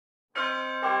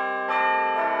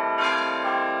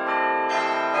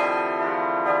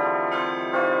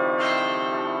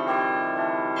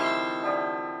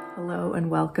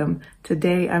welcome.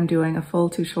 Today I'm doing a full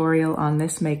tutorial on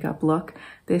this makeup look.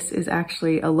 This is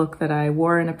actually a look that I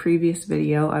wore in a previous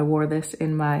video. I wore this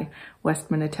in my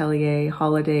Westman Atelier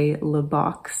Holiday Le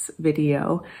Box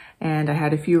video, and I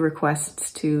had a few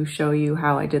requests to show you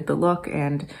how I did the look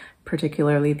and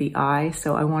particularly the eye,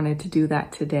 so I wanted to do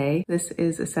that today. This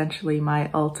is essentially my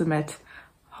ultimate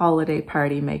holiday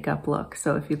party makeup look,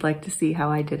 so if you'd like to see how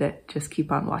I did it, just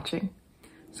keep on watching.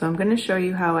 So I'm going to show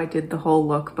you how I did the whole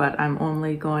look, but I'm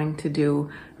only going to do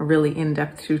a really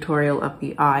in-depth tutorial of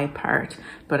the eye part,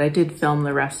 but I did film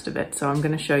the rest of it, so I'm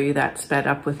going to show you that sped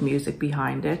up with music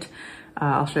behind it.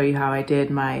 I'll show you how I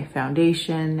did my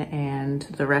foundation and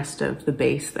the rest of the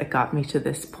base that got me to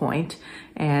this point.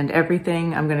 And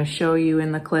everything I'm going to show you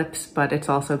in the clips, but it's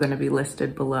also going to be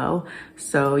listed below.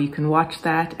 So you can watch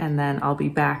that, and then I'll be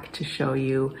back to show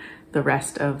you the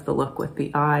rest of the look with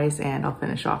the eyes, and I'll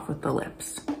finish off with the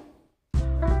lips.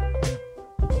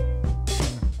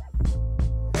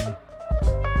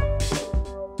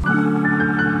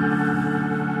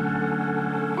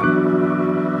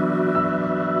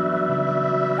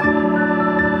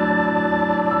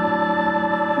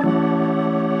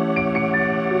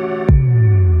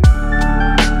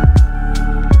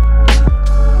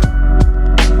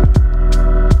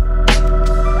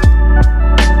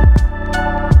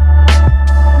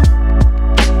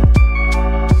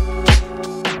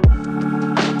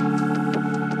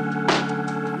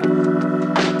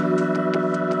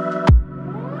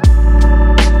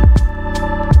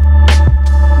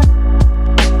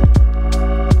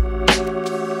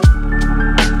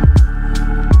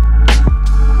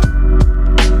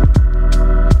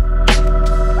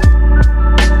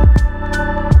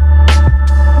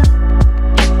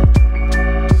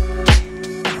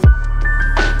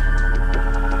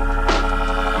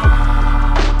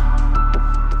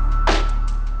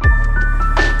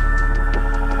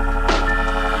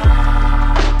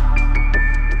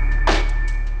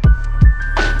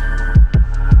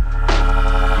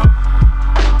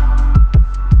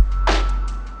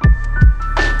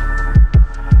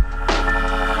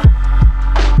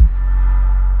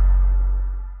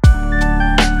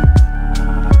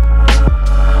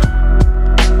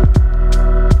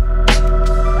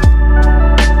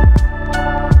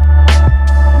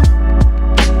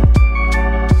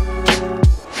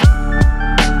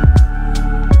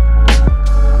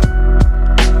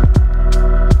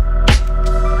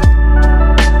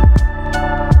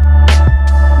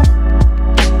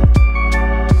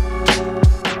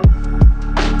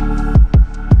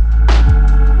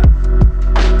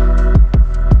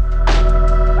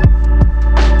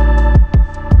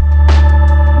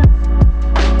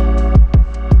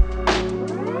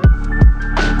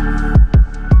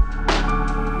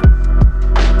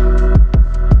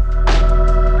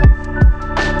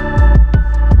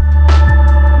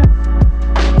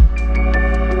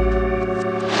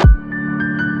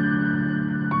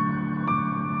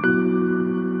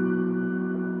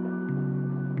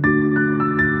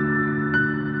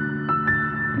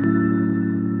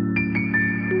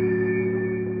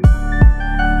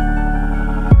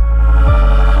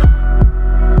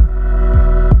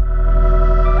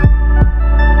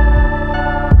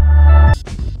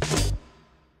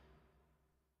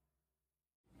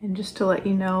 And just to let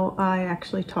you know, I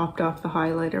actually topped off the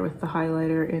highlighter with the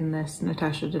highlighter in this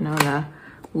Natasha Denona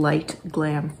light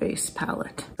glam face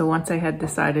palette. So once I had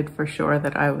decided for sure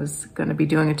that I was going to be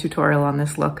doing a tutorial on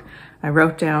this look, I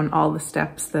wrote down all the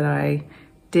steps that I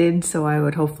did so I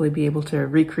would hopefully be able to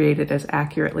recreate it as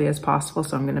accurately as possible.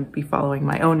 So I'm going to be following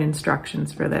my own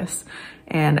instructions for this.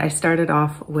 And I started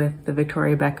off with the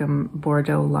Victoria Beckham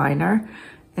Bordeaux liner,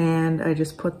 and I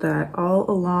just put that all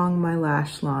along my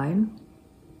lash line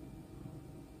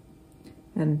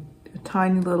and a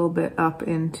tiny little bit up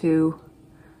into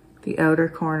the outer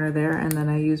corner there, and then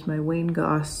I use my Wayne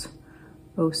Goss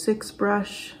 06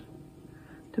 brush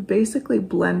to basically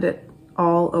blend it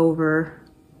all over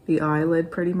the eyelid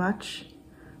pretty much.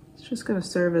 It's just going to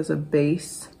serve as a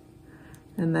base,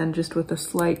 and then just with a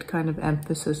slight kind of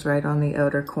emphasis right on the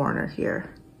outer corner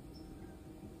here.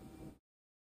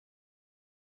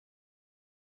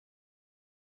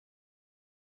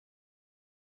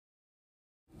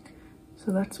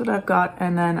 So that's what I've got,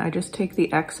 and then I just take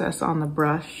the excess on the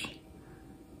brush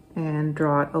and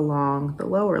draw it along the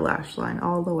lower lash line,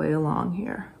 all the way along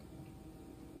here.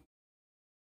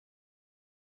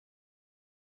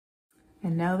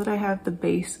 And now that I have the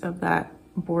base of that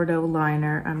Bordeaux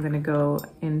liner, I'm going to go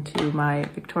into my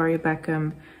Victoria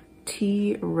Beckham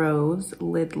Tea Rose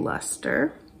Lid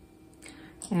Lustre.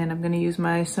 And I'm going to use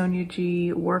my Sonia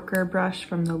G worker brush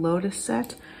from the Lotus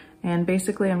set. And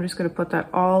basically I'm just going to put that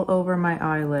all over my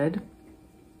eyelid.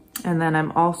 And then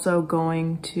I'm also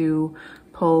going to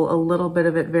pull a little bit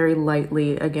of it very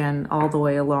lightly, again, all the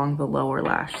way along the lower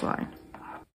lash line.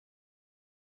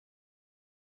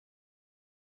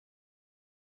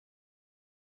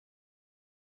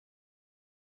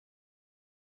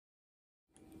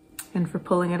 And for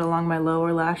pulling it along my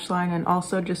lower lash line, and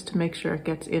also just to make sure it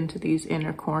gets into these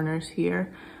inner corners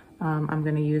here, I'm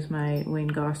going to use my Wayne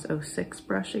Goss 06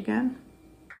 brush again.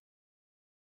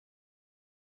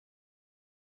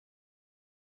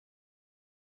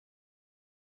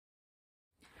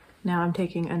 Now I'm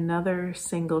taking another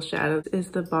single shadow. This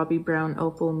is the Bobbi Brown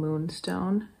Opal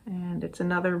Moonstone, and it's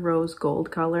another rose gold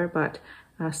color, but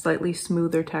a slightly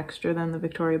smoother texture than the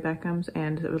Victoria Beckham's,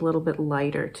 and a little bit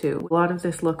lighter too. A lot of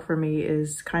this look for me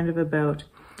is kind of about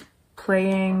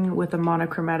playing with a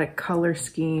monochromatic color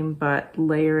scheme, but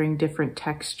layering different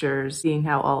textures, seeing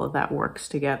how all of that works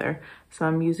together. So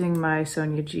I'm using my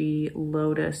Sonia G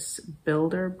Lotus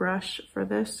Builder brush for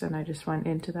this, and I just went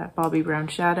into that Bobbi Brown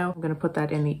shadow. I'm gonna put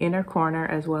that in the inner corner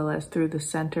as well as through the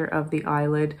center of the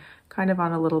eyelid, kind of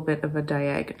on a little bit of a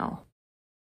diagonal.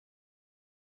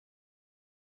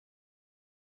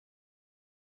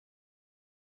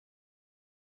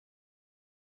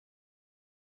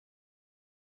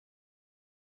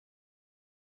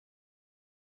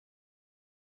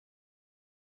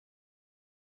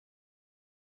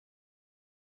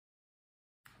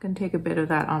 Gonna take a bit of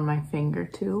that on my finger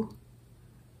too.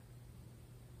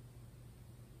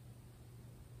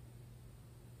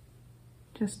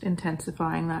 Just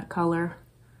intensifying that color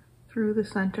through the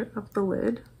center of the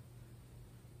lid.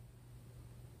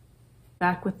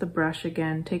 Back with the brush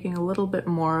again, taking a little bit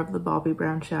more of the Bobbi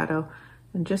Brown shadow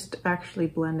and just actually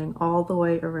blending all the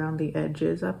way around the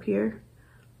edges up here,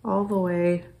 all the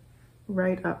way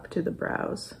right up to the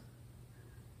brows.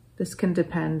 This can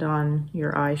depend on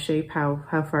your eye shape, how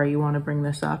far you want to bring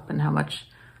this up and how much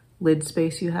lid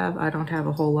space you have. I don't have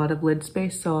a whole lot of lid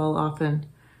space, so I'll often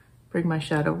bring my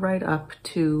shadow right up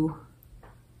to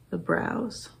the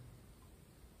brows.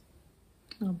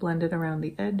 I'll blend it around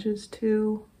the edges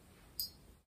too,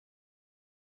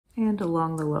 and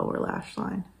along the lower lash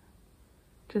line,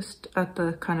 just at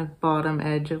the kind of bottom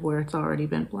edge of where it's already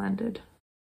been blended.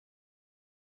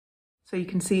 So you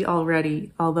can see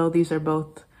already, although these are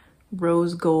both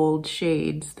rose gold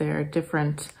shades, there are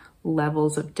different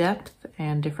levels of depth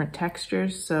and different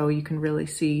textures, so you can really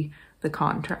see the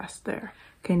contrast there.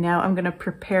 Okay, now I'm going to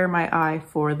prepare my eye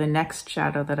for the next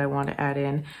shadow that I want to add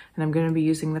in, and I'm going to be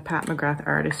using the Pat McGrath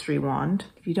Artistry wand.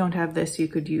 If you don't have this, you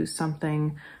could use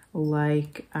something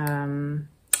like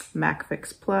MAC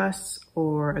Fix Plus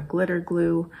or a glitter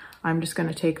glue. I'm just going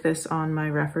to take this on my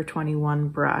Refer 21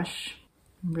 brush.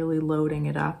 I'm really loading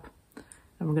it up.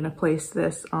 I'm going to place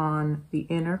this on the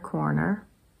inner corner.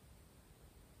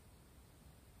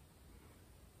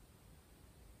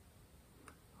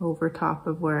 Over top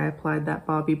of where I applied that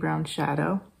Bobbi Brown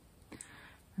shadow.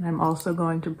 And I'm also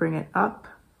going to bring it up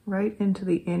right into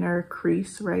the inner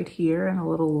crease right here in a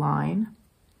little line.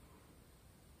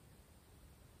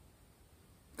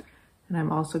 And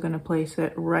I'm also going to place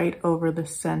it right over the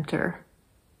center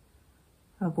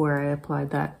of where I applied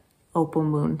that Opal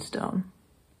Moonstone.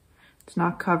 It's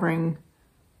not covering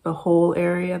the whole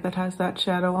area that has that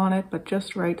shadow on it, but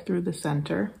just right through the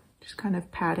center. Just kind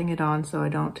of patting it on so I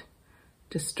don't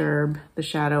disturb the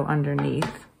shadow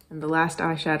underneath. And the last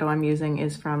eyeshadow I'm using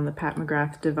is from the Pat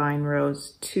McGrath Divine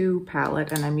Rose 2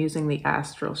 palette, and I'm using the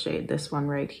Astral shade, this one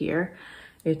right here.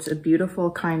 It's a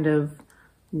beautiful kind of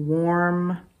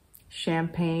warm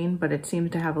champagne, but it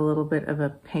seems to have a little bit of a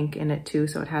pink in it too,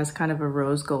 so it has kind of a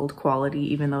rose gold quality,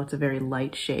 even though it's a very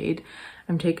light shade.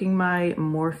 I'm taking my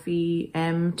Morphe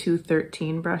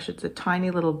M213 brush. It's a tiny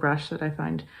little brush that I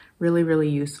find really, really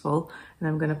useful. And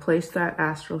I'm going to place that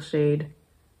Astral shade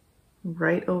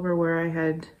right over where I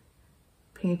had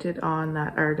painted on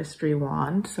that artistry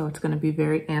wand. So it's going to be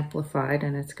very amplified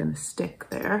and it's going to stick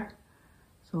there.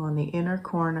 So on the inner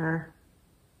corner,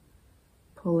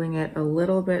 pulling it a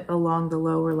little bit along the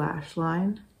lower lash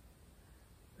line,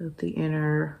 about the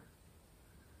inner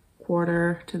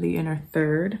quarter to the inner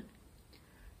third,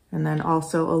 and then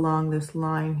also along this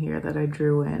line here that I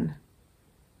drew in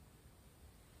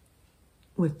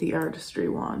with the artistry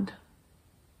wand.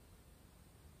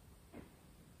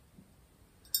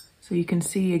 So you can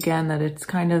see again that it's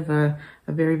kind of a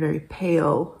very, very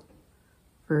pale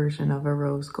version of a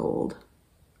rose gold.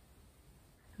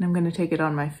 And I'm going to take it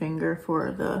on my finger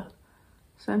for the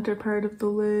center part of the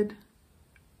lid.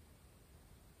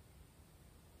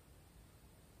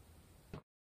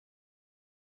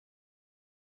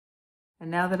 And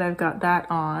now that I've got that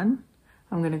on,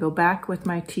 I'm going to go back with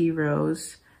my Tea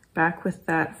Rose Back with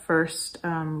that first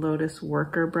Lotus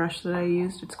Worker brush that I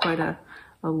used. It's quite a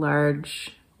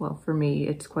large, well, for me,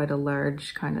 it's quite a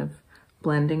large kind of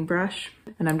blending brush.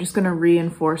 And I'm just gonna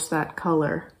reinforce that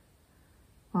color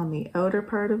on the outer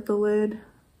part of the lid.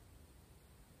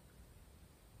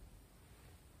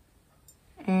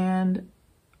 And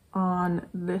on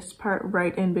this part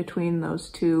right in between those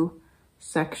two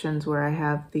sections where I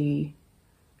have the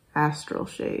Astral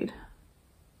shade.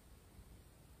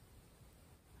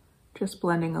 Just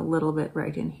blending a little bit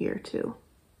right in here too.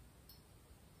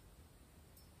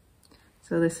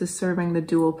 So this is serving the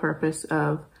dual purpose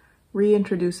of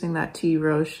reintroducing that tea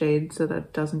rose shade so that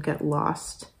it doesn't get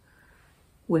lost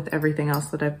with everything else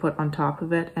that I've put on top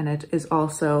of it. And it is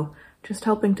also just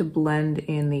helping to blend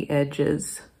in the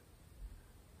edges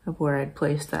of where I'd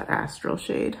placed that Astral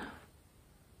shade.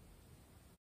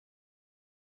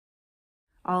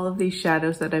 All of these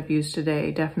shadows that I've used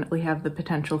today definitely have the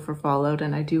potential for fallout,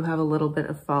 and I do have a little bit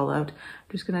of fallout.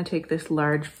 I'm just gonna take this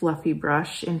large fluffy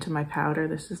brush into my powder.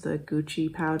 This is the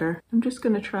Gucci powder. I'm just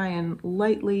gonna try and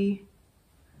lightly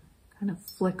kind of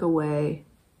flick away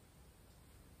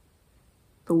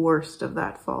the worst of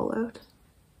that fallout.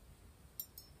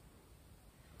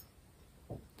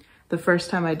 The first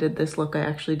time I did this look, I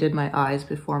actually did my eyes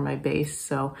before my base.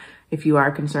 So if you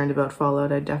are concerned about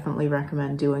fallout, I definitely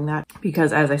recommend doing that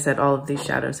because, as I said, all of these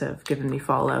shadows have given me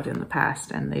fallout in the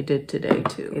past, and they did today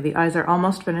too. Okay, the eyes are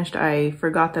almost finished. I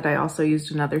forgot that I also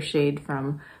used another shade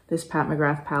from this Pat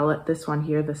McGrath palette. This one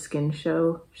here, the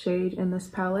Skinshow shade in this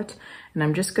palette. And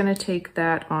I'm just gonna take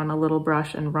that on a little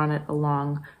brush and run it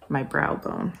along my brow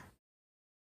bone.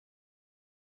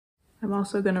 I'm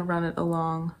also gonna run it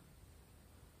along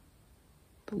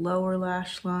the lower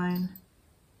lash line.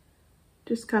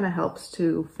 Just kind of helps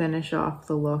to finish off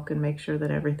the look and make sure that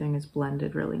everything is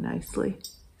blended really nicely.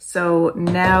 So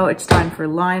now it's time for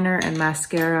liner and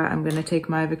mascara. I'm going to take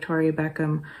my Victoria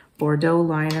Beckham Bordeaux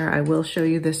liner. I will show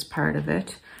you this part of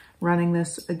it. Running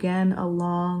this again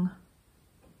along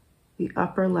the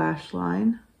upper lash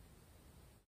line.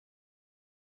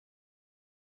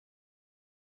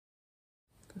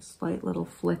 A slight little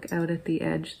flick out at the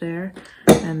edge there,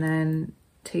 and then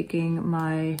taking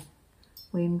my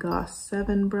Wayne Goss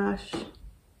 7 brush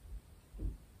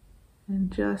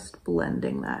and just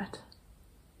blending that.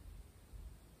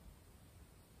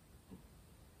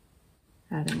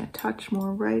 Adding a touch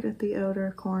more right at the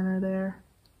outer corner there.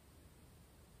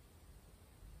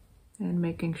 And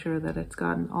making sure that it's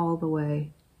gotten all the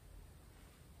way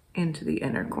into the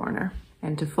inner corner.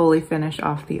 And to fully finish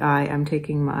off the eye, I'm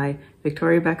taking my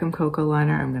Victoria Beckham Cocoa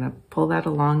Liner. I'm gonna pull that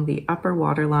along the upper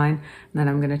waterline, and then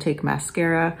I'm gonna take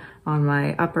mascara on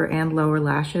my upper and lower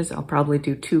lashes. I'll probably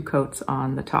do 2 coats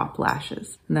on the top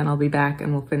lashes. And then I'll be back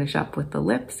and we'll finish up with the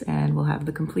lips and we'll have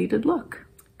the completed look.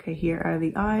 Okay, here are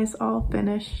the eyes all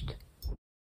finished.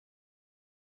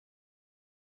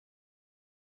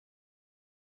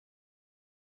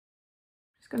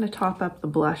 Just gonna top up the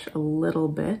blush a little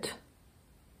bit.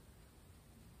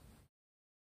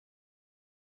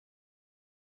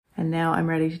 And now I'm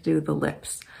ready to do the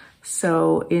lips.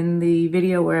 So in the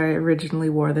video where I originally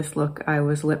wore this look, I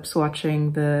was lip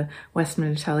swatching the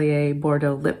Westman Atelier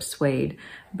Bordeaux Lip Suede.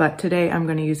 But today I'm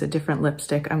going to use a different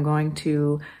lipstick. I'm going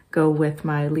to go with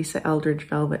my Lisa Eldridge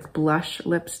Velvet Blush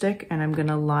lipstick, and I'm going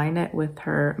to line it with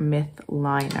her Myth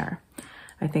liner.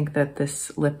 I think that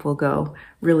this lip will go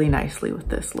really nicely with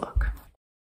this look.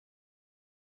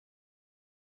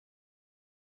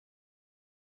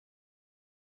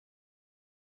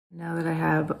 Now that I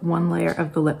have one layer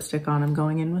of the lipstick on, I'm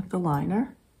going in with the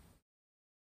liner.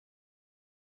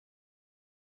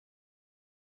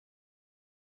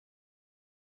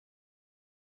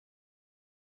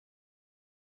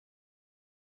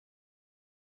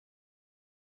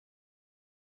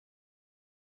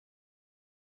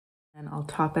 And I'll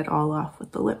top it all off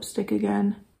with the lipstick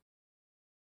again.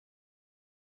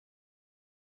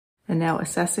 And now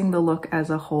assessing the look as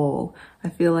a whole, I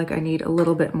feel like I need a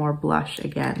little bit more blush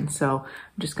again. So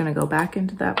I'm just gonna go back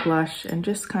into that blush and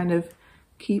just kind of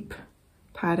keep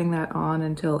patting that on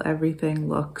until everything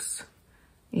looks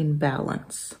in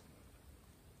balance.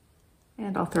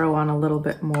 And I'll throw on a little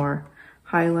bit more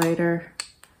highlighter.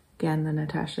 Again, the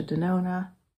Natasha Denona.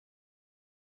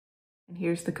 And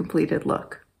here's the completed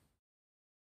look.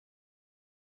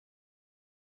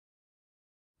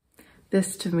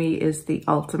 This to me is the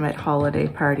ultimate holiday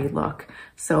party look.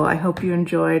 So I hope you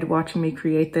enjoyed watching me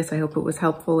create this. I hope it was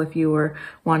helpful if you were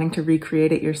wanting to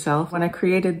recreate it yourself. When I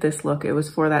created this look, it was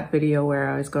for that video where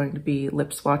I was going to be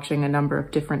lip swatching a number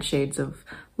of different shades of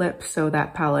lip. So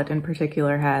that palette in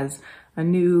particular has a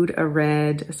nude, a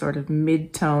red, a sort of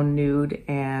mid-tone nude,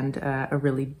 and a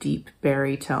really deep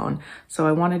berry tone. So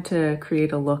I wanted to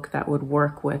create a look that would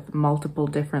work with multiple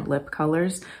different lip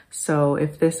colors. So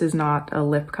if this is not a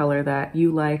lip color that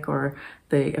you like or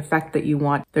the effect that you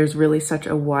want, there's really such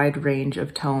a wide range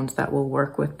of tones that will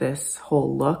work with this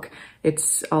whole look.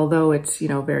 Although it's, you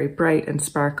know, very bright and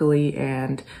sparkly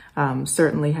and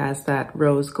certainly has that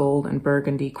rose gold and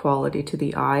burgundy quality to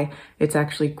the eye, it's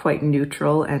actually quite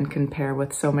neutral and can pair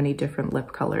with so many different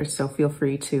lip colors. So feel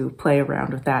free to play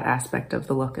around with that aspect of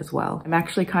the look as well. I'm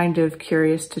actually kind of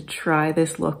curious to try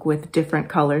this look with different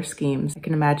color schemes. I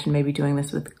can imagine maybe doing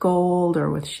this with gold or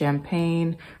with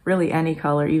champagne, really any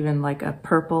color, even like a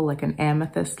purple, like an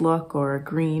amethyst look, or a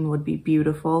green would be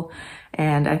beautiful.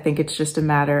 And I think it's just a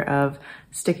matter of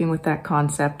sticking with that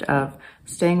concept of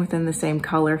staying within the same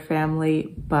color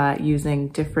family, but using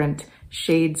different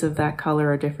shades of that color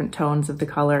or different tones of the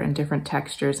color and different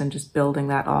textures, and just building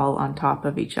that all on top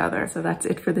of each other. So that's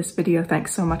it for this video.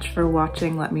 Thanks so much for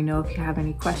watching. Let me know if you have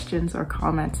any questions or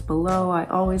comments below. I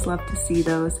always love to see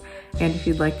those. And if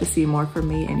you'd like to see more from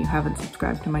me and you haven't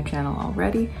subscribed to my channel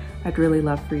already, I'd really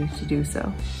love for you to do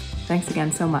so. Thanks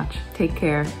again so much. Take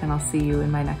care, and I'll see you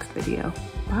in my next video.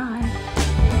 Bye.